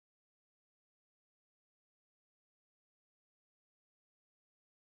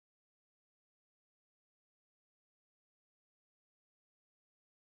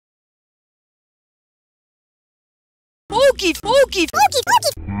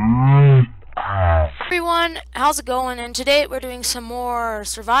Everyone, how's it going? And today we're doing some more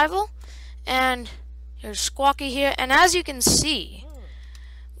survival, and here's Squawky here, and as you can see,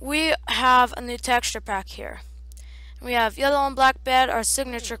 we have a new texture pack here. We have yellow and black bed, our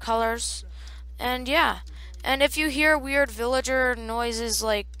signature colors, and yeah. And if you hear weird villager noises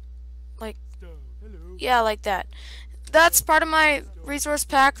like that, that's part of my resource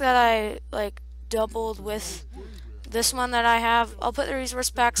pack that I doubled with this one that I have. I'll put the resource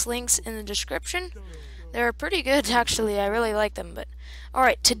packs links in the description. They're pretty good actually. I really like them. But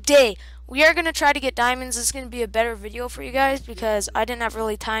alright, today we are gonna try to get diamonds. This is gonna be a better video for you guys because I didn't have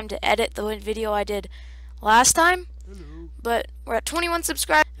really time to edit the video I did last time. But we're at 21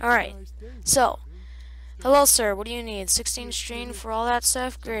 subscribers. Alright, so hello sir, what do you need? 16 string for all that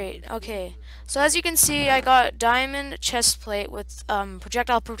stuff? Great. Okay. So as you can see, I got diamond chest plate with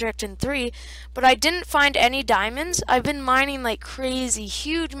projectile protection 3, but I didn't find any diamonds. I've been mining like crazy,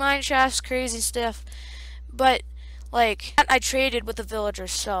 huge mine shafts, crazy stuff. But I traded with the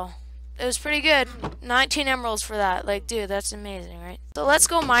villagers, so it was pretty good. 19 emeralds for that. Dude, that's amazing, right? So let's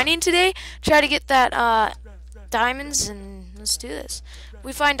go mining today. Try to get that diamonds, and let's do this. If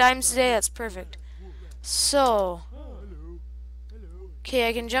we find diamonds today, that's perfect. So, okay,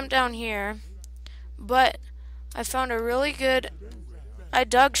 I can jump down here, but I found a really good, I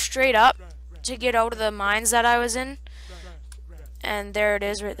dug straight up to get out of the mines that I was in, and there it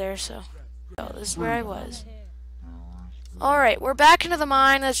is right there. So this is where I was. Alright, we're back into the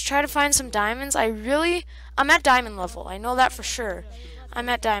mine. Let's try to find some diamonds. I'm at diamond level. I know that for sure. I'm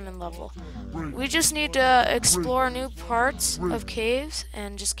at diamond level. We just need to explore new parts of caves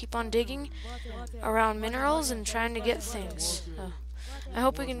and just keep on digging around minerals and trying to get things. So, I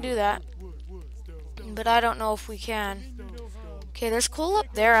hope we can do that, but I don't know if we can. Okay, there's coal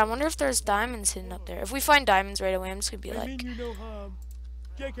up there. I wonder if there's diamonds hidden up there. If we find diamonds right away, I'm just gonna be like,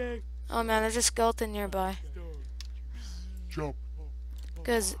 oh man, there's a skeleton nearby.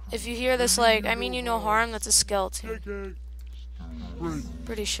 Because if you hear this, I mean you no harm, that's a skeleton.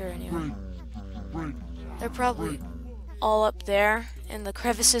 Pretty sure anyway. They're probably all up there in the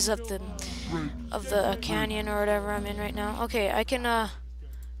crevices of the canyon or whatever I'm in right now. Okay, I can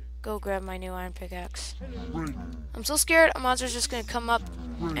go grab my new iron pickaxe. I'm so scared a monster's just gonna come up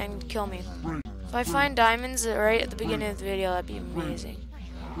and kill me. If I find diamonds right at the beginning of the video, that'd be amazing.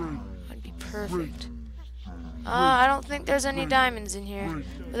 That'd be perfect. I don't think there's any diamonds in here.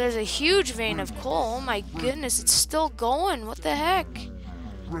 But there's a huge vein of coal. Oh my goodness, it's still going. What the heck?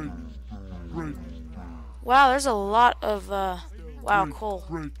 Wow, there's a lot of, wow, coal.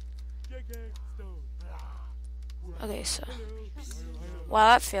 Okay, so. Wow,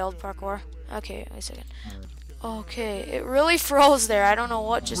 that failed, parkour. Okay, wait a second. Okay, it really froze there. I don't know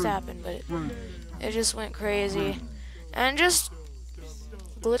what just happened, but it just went crazy. And just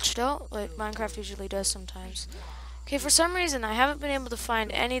glitched out like Minecraft usually does sometimes. Okay, for some reason I haven't been able to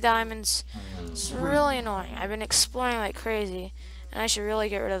find any diamonds. It's really annoying. I've been exploring like crazy, and I should really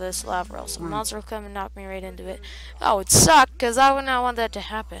get rid of this lava or else a monster will come and knock me right into it. Oh, it sucked because I would not want that to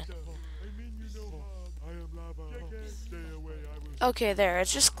happen. Okay, there.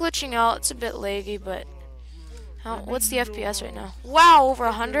 It's just glitching out. It's a bit laggy, but what's the FPS right now? Wow, over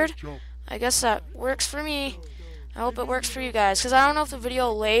 100? I guess that works for me. I hope it works for you guys, because I don't know if the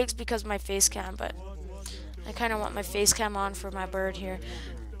video lags because of my face cam, but I kind of want my face cam on for my bird here.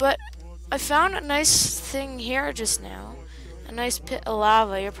 But I found a nice thing here just now, a nice pit of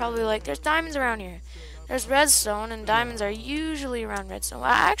lava. You're probably like, there's diamonds around here. There's redstone, and diamonds are usually around redstone.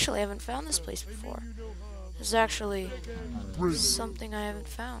 I actually haven't found this place before. There's actually something I haven't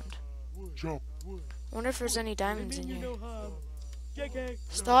found. I wonder if there's any diamonds in here.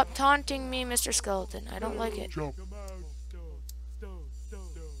 Stop taunting me, Mr. Skeleton. I don't like it.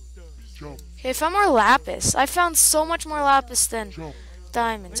 Okay, I found more lapis. I found so much more lapis than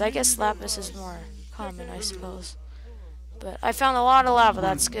diamonds. I guess lapis is more common, I suppose. But I found a lot of lava.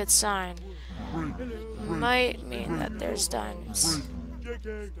 That's a good sign. Might mean that there's diamonds.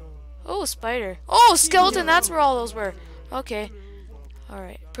 Oh, spider. Oh, skeleton. That's where all those were. Okay.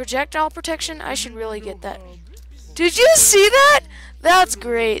 Alright. Projectile protection. I should really get that. Did you see that? That's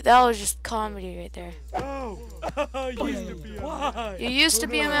great. That was just comedy right there. You used to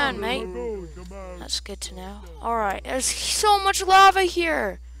be a man, mate. That's good to know. Alright, there's so much lava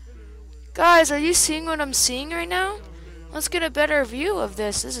here. Guys, are you seeing what I'm seeing right now? Let's get a better view of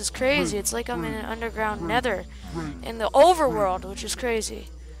this. This is crazy. It's like I'm in an underground nether in the overworld, which is crazy.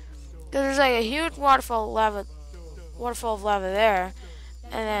 Because there's a huge waterfall of lava there,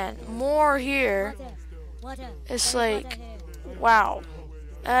 and then more here. It's wow,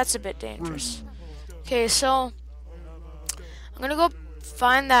 that's a bit dangerous. Okay, so I'm gonna go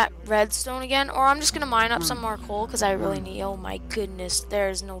find that redstone again, or I'm just gonna mine up some more coal because I really need. Oh my goodness,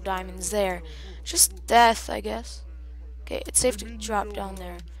 there's no diamonds there. Just death, I guess. Okay, it's safe to drop down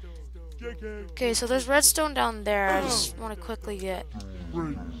there. Okay, so there's redstone down there. I just want to quickly get.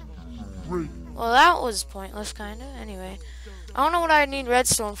 Well, that was pointless, kinda. Anyway, I don't know what I need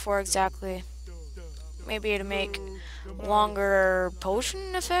redstone for exactly. Maybe to make longer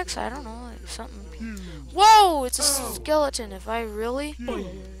potion effects? I don't know, like something. Whoa! It's a skeleton. If I really...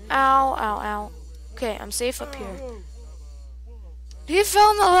 Ow, ow, ow. Okay, I'm safe up here. He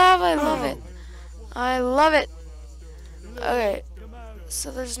fell in the lava. I love it. I love it. Okay,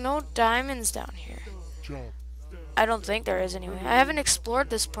 so there's no diamonds down here. I don't think there is anyway. I haven't explored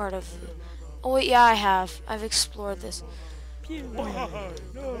this part of... Oh wait, yeah, I have. I've explored this.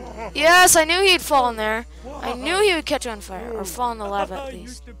 Yes, I knew he'd fall in there. I knew he would catch on fire, or fall in the lava at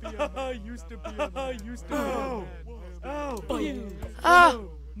least.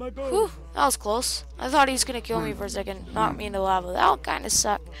 Whew, that was close. I thought he was gonna kill me for a second, knock me into lava. That would kinda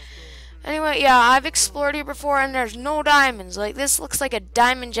suck. Anyway, yeah, I've explored here before and there's no diamonds. Like, this looks like a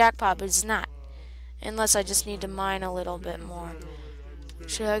diamond jackpot, but it's not. Unless I just need to mine a little bit more.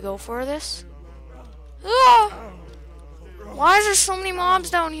 Should I go for this? Ah! Why is there so many mobs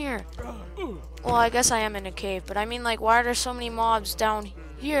down here? Well, I guess I am in a cave, but I mean, like, why are there so many mobs down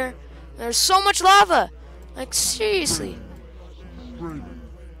here? There's so much lava! Like, seriously.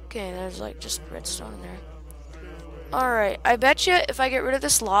 Okay, there's, like, just redstone in there. Alright, I bet you if I get rid of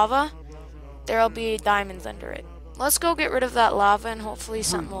this lava, there'll be diamonds under it. Let's go get rid of that lava and hopefully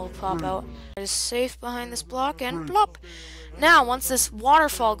something will pop out. It is safe behind this block and plop. Now, once this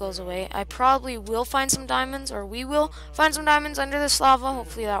waterfall goes away, I probably will find some diamonds, or we will find some diamonds under this lava.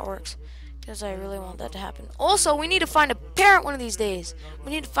 Hopefully that works, because I really want that to happen. Also, we need to find a parrot one of these days.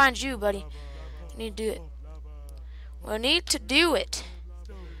 We need to find you, buddy. We need to do it. We need to do it.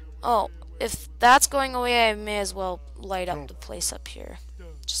 Oh, if that's going away, I may as well light up the place up here.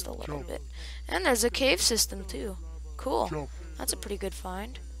 Just a little bit. And there's a cave system, too. Cool. That's a pretty good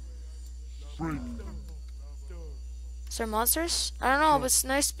find. Is there monsters? I don't know, but it's a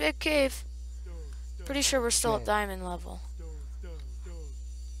nice big cave. Pretty sure we're still at diamond level.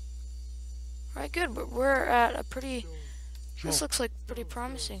 Alright, good, but we're at a pretty... This looks like pretty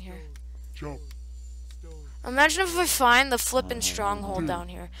promising here. Imagine if we find the flippin' stronghold down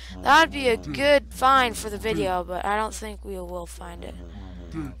here. That would be a good find for the video, but I don't think we will find it.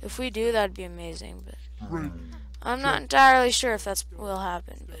 If we do, that'd be amazing, but... I'm not entirely sure if that will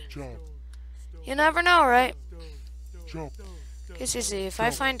happen, but... You never know, right? Okay, seriously, if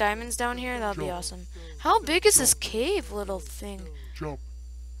I find diamonds down here, that'll be awesome. How big is this cave little thing?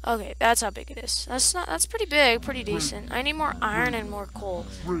 Okay, that's how big it is. That's pretty big, pretty decent. I need more iron and more coal.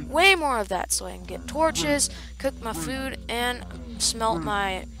 Way more of that so I can get torches, cook my food, and smelt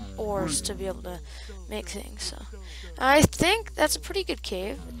my ores to be able to make things. So I think that's a pretty good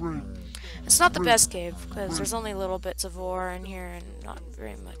cave. It's not the best cave, because there's only little bits of ore in here and not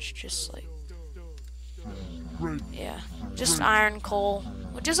very much, just like... Yeah, just iron, coal,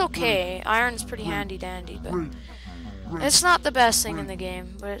 which is okay. Iron's pretty handy dandy, but it's not the best thing in the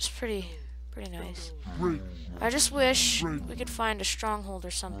game, but it's pretty nice. I just wish we could find a stronghold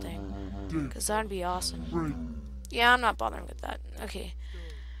or something, because that'd be awesome. Yeah, I'm not bothering with that. Okay.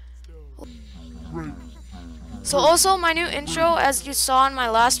 So also, my new intro, as you saw in my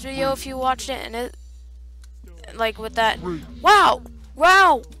last video, if you watched it, and it, like with that, wow,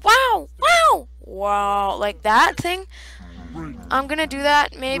 wow, wow, wow, wow, like that thing, I'm gonna do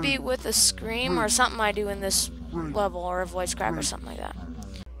that maybe with a scream or something I do in this level, or a voice crack or something like that.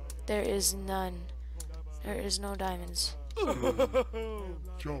 There is none. There is no diamonds.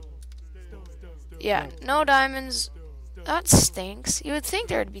 Yeah, no diamonds. That stinks. You would think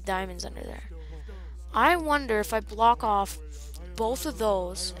there would be diamonds under there. I wonder if I block off both of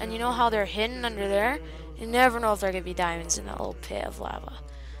those, and you know how they're hidden under there? You never know if there could be diamonds in that little pit of lava.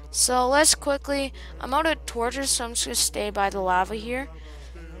 So let's quickly, I'm out of torches, so I'm just going to stay by the lava here.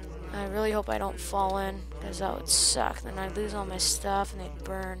 I really hope I don't fall in, because that would suck. Then I'd lose all my stuff and they'd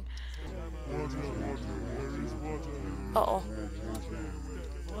burn. Uh-oh.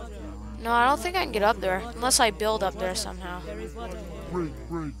 No, I don't think I can get up there, unless I build up there somehow.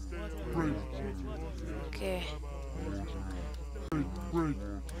 Okay.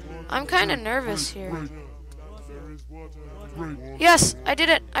 I'm kind of nervous here. Yes, I did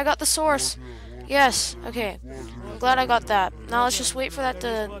it. I got the source. Yes, okay. I'm glad I got that. Now let's just wait for that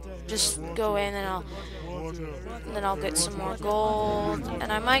to just go in, and I'll And then I'll get some more gold.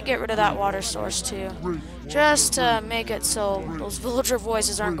 And I might get rid of that water source too. Just to make it so those villager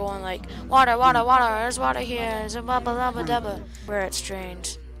voices aren't going like, water, water, water, there's water here, there's a blah blah blah blah, where it's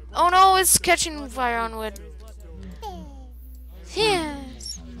drained. Oh no, it's catching fire on wood.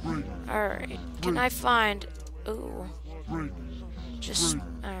 Yes. Alright, can I find... Ooh. Just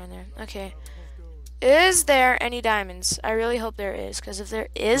iron there. Okay. Is there any diamonds? I really hope there is, because if there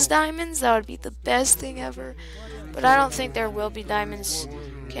is diamonds, that would be the best thing ever. But I don't think there will be diamonds.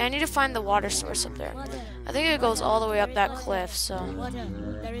 Okay, I need to find the water source up there. I think it goes all the way up that cliff, so...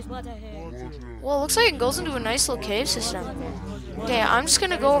 Well, it looks like it goes into a nice little cave system. Okay, I'm just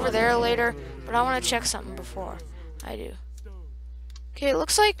gonna go over there later, but I want to check something before I do. Okay, it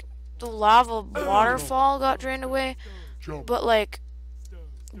looks like the lava waterfall got drained away, but like...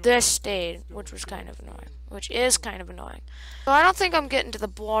 this stayed, which is kind of annoying. So I don't think I'm getting to the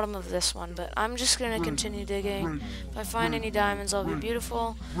bottom of this one, but I'm just going to continue digging. If I find any diamonds, I'll be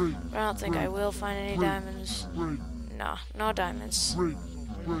beautiful, but I don't think I will find any diamonds. No, no diamonds.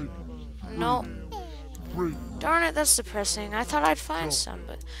 No. Darn it, that's depressing. I thought I'd find some,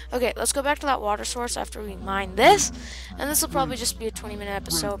 but... Okay, let's go back to that water source after we mine this. And this will probably just be a 20-minute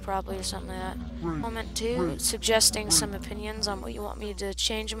episode, probably, or something like that. Moment 2, suggesting some opinions on what you want me to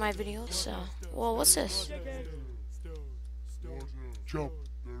change in my videos. So, well, what's this?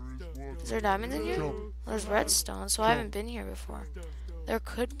 Is there diamonds in here? Well, there's redstone, so I haven't been here before. There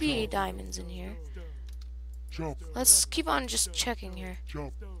could be diamonds in here. Let's keep on just checking here.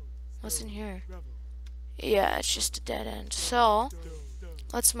 What's in here? Yeah, it's just a dead end. So,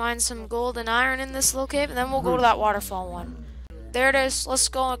 let's mine some gold and iron in this little cave, and then we'll go to that waterfall one. There it is. Let's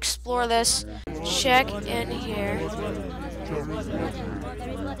go explore this. Check in here.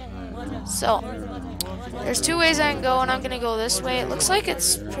 So, there's 2 ways I can go, and I'm going to go this way. It looks like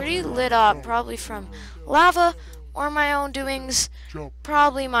it's pretty lit up, probably from lava or my own doings.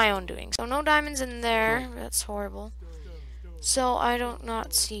 Probably my own doings. So, no diamonds in there. That's horrible. So, I don't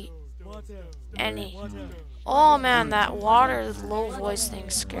not see any. Oh man, that water low voice thing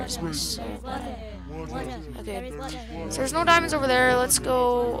scares me so bad. Okay, so there's no diamonds over there. Let's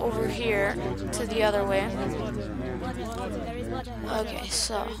go over here to the other way. Okay,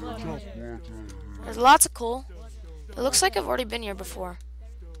 so there's lots of coal. It looks like I've already been here before.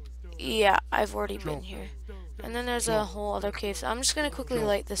 Yeah, I've already been here. And then there's a whole other cave. So I'm just gonna quickly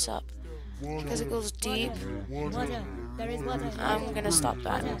light this up because it goes deep. I'm gonna stop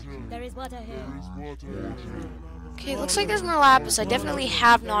that. Okay, looks like there's more lapis. I definitely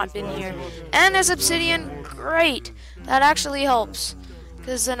have not been here. And there's obsidian. Great. That actually helps.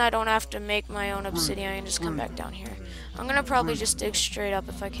 Because then I don't have to make my own obsidian. I can just come back down here. I'm gonna probably just dig straight up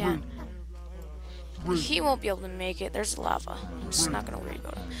if I can. He won't be able to make it. There's lava. I'm just not gonna worry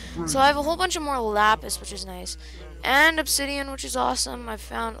about it. So I have a whole bunch of more lapis, which is nice. And obsidian, which is awesome. I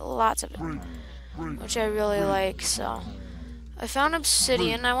found lots of it, which I really like. So I found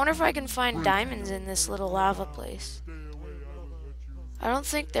obsidian. I wonder if I can find diamonds in this little lava place. I don't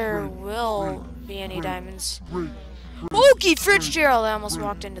think there will be any diamonds. Okay, Fitzgerald! I almost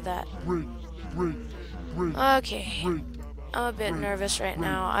walked into that. Okay. I'm a bit nervous right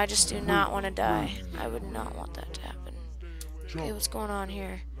now. I just do not want to die. I would not want that to happen. Okay, what's going on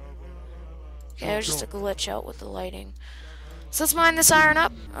here? Okay, there's just a glitch out with the lighting. So let's mine this iron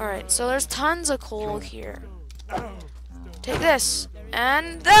up. Alright, so there's tons of coal here. Take this.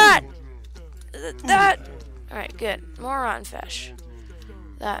 And that! That! Alright, good. More rotten fish.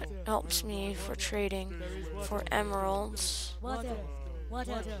 That helps me for trading for emeralds.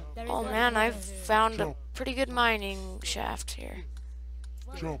 Oh man, I've found a pretty good mining shaft here.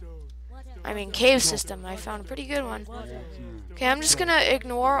 I mean, cave system. I found a pretty good one. Okay, I'm just gonna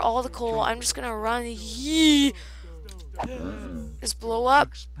ignore all the coal. I'm just gonna run. Yee! Just blow up.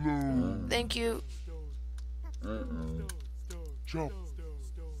 Thank you.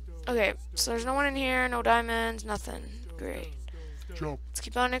 Okay, so there's no one in here, no diamonds, nothing. Great. Let's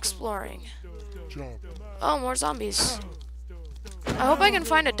keep on exploring. Oh, more zombies. I hope I can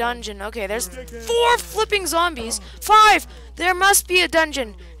find a dungeon. Okay, there's 4 flipping zombies. 5! There must be a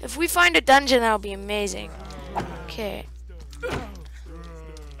dungeon. If we find a dungeon, that'll be amazing. Okay.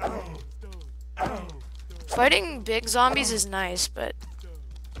 Fighting big zombies is nice, but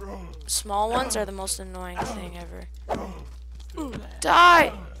small ones are the most annoying thing ever.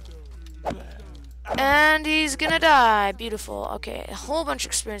 Die! And he's gonna die. Beautiful. Okay, a whole bunch of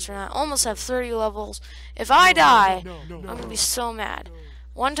experience from that. Almost have 30 levels. If I die, I'm gonna be so mad.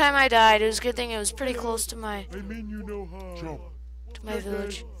 One time I died. It was a good thing it was pretty close to my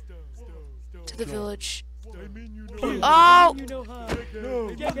village. To the village. Oh!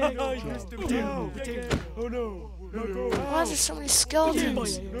 Oh no! Why is there so many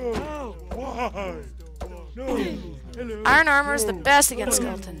skeletons? Why? No! Hello! Iron armor is the best against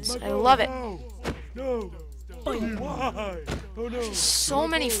skeletons. I love it. No! Why? Oh no! So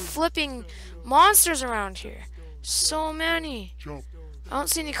many flipping monsters around here. So many. I don't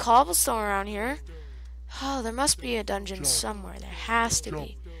see any cobblestone around here. Oh, there must be a dungeon somewhere. There has to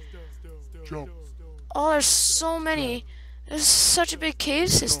be. Oh, there's so many. This is such a big cave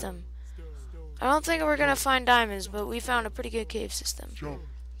system. I don't think we're gonna find diamonds, but we found a pretty good cave system.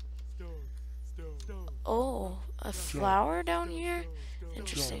 Oh, a flower down here?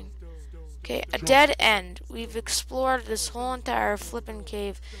 Interesting. Okay, a dead end. We've explored this whole entire flippin'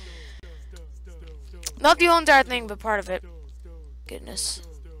 cave. Not the whole entire thing, but part of it. Goodness.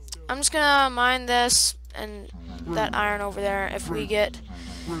 I'm just gonna mine this and that iron over there. If we get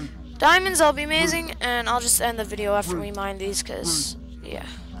diamonds, that'll be amazing, and I'll just end the video after we mine these, because, yeah.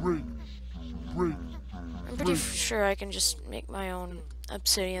 I'm pretty sure I can just make my own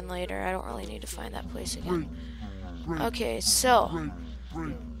obsidian later. I don't really need to find that place again. Okay, so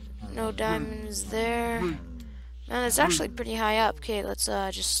no diamonds there. Man, it's actually pretty high up. Okay, let's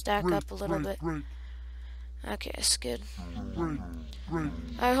just stack up a little bit. Okay, that's good.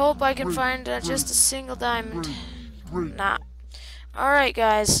 I hope I can find just a single diamond. Nah. Alright,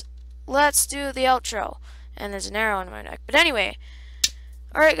 guys. Let's do the outro. And there's an arrow in my neck. But anyway.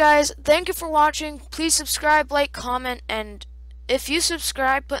 Alright, guys. Thank you for watching. Please subscribe, like, comment, and if you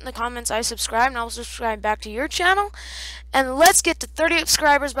subscribe, put in the comments I subscribe, and I'll subscribe back to your channel. And let's get to 30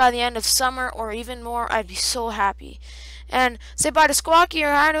 subscribers by the end of summer, or even more. I'd be so happy. And say bye to Squawky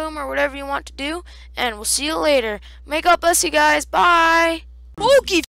or hi to him or whatever you want to do. And we'll see you later. May God bless you guys. Bye. Spooky